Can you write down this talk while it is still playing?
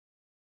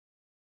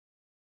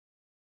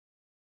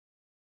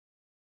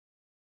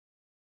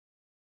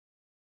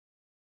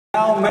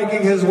Now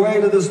making his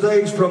way to the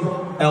stage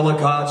from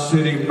Ellicott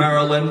City,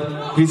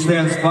 Maryland. He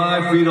stands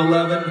 5 feet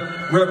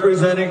 11,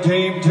 representing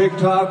Team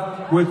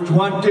TikTok with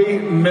 20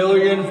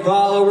 million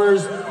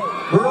followers,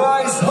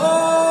 Bryce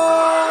Hall!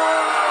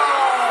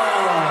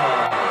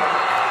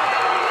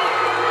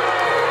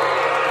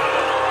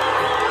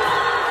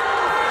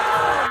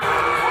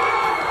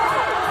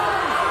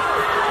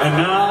 And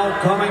now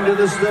coming to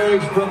the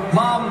stage from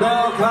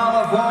Palmdale,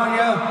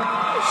 California,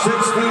 6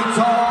 feet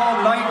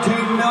tall,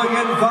 19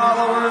 million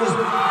followers,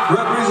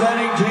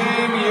 representing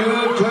Team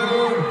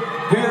YouTube,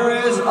 here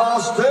is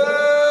Austin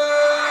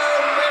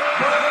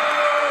McBroom.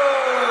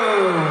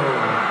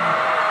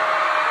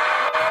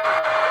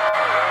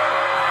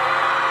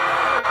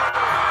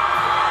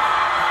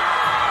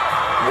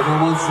 Hold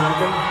on 1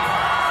 second.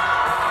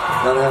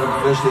 Gotta have him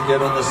officially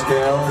get on the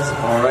scales.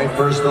 All right,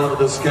 first onto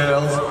the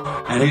scales.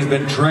 And he's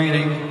been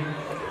training.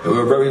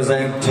 We're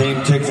representing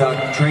Team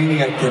TikTok,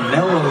 training at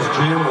Canelo's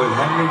gym with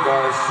Henry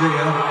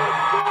Garcia.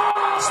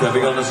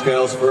 Stepping on the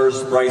scales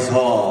first, Bryce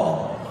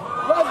Hall.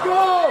 Let's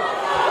go!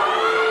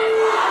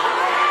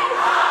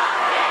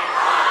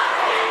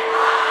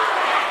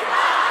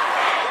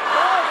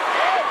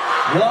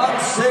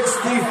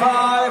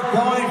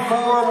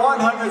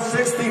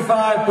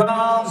 165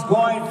 pounds,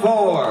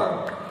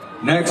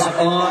 .4. Next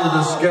on to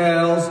the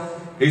scales,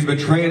 he's been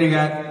training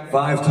at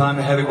 5-time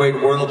heavyweight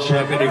world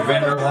champion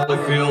Evander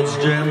Holyfield's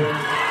gym.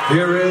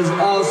 Here is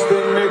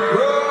Austin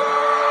McBroom.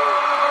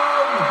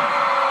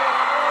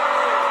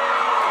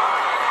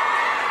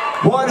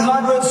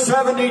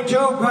 172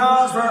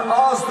 pounds for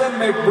Austin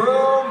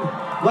McBroom.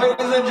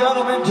 Ladies and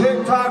gentlemen,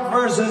 TikTok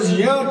versus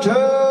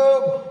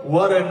YouTube.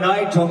 What a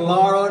night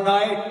tomorrow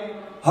night.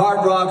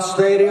 Hard Rock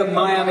Stadium,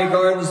 Miami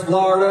Gardens,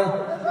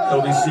 Florida.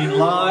 It'll be seen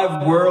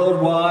live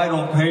worldwide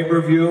on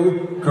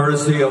pay-per-view,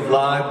 courtesy of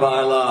Live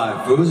by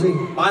Live. Boozy?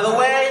 By the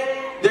way,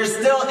 there's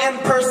still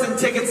in-person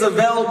tickets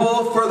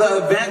available for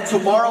the event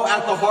tomorrow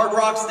at the Hard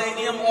Rock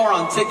Stadium or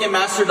on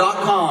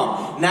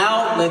Ticketmaster.com.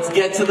 Now, let's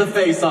get to the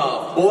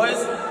face-off. Boys?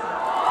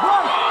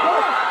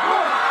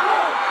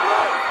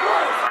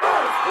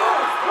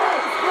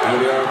 Here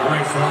we are,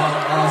 Bryce Hall,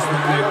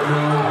 Austin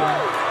McBroom.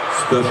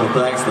 Special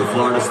thanks to the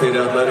Florida State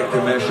Athletic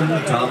Commission,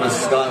 Thomas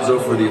Sconzo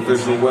for the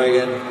official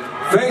weigh-in.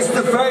 Face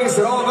to face,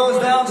 it all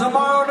goes down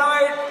tomorrow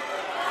night.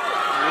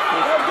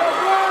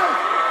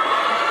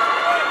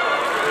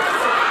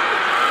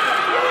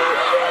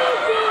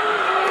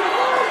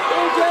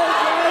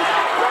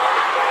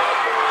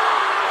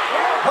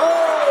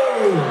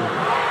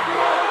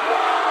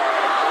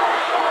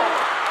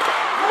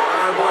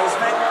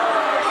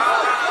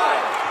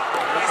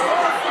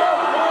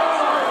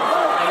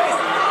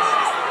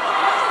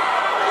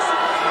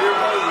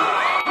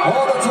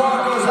 All the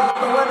talk goes out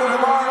the window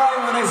tomorrow night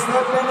when they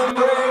step into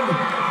the ring.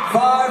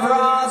 5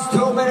 rounds,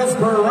 2 minutes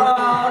per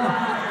round.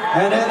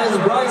 And it is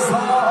Bryce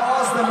Hall,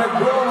 Austin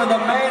McBroom in the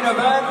main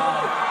event.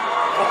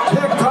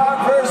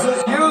 TikTok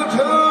versus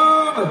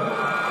YouTube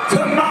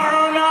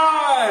tomorrow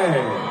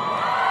night.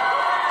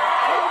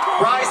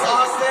 Bryce,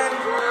 Austin,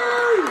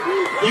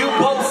 you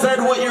both said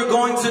what you're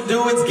going to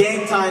do. It's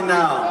game time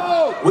now.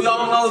 We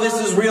all know this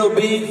is real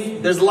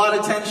beef. There's a lot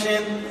of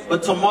tension.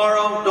 But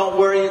tomorrow, don't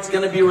worry, it's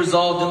going to be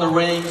resolved in the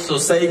ring. So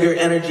save your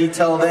energy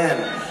till then.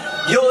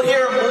 You'll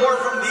hear more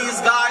from these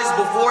guys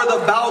before the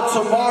bout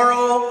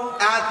tomorrow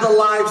at the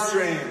live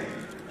stream.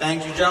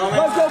 Thank you, gentlemen.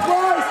 Let's go,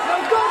 Bryce!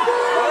 Let's go,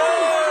 Bryce!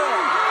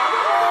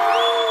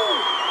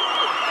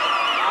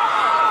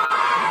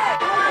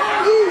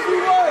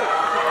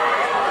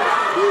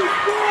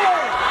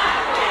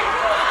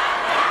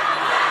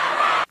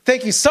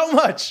 Thank you so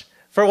much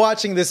for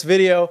watching this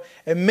video,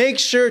 and make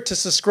sure to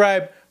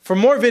subscribe for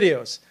more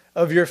videos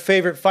of your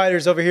favorite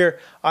fighters over here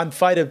on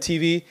Fight Up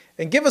TV,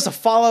 and give us a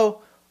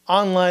follow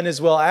online as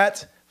well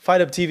at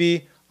Fight Up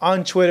TV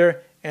on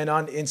Twitter and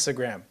on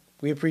Instagram.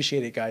 We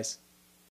appreciate it, guys.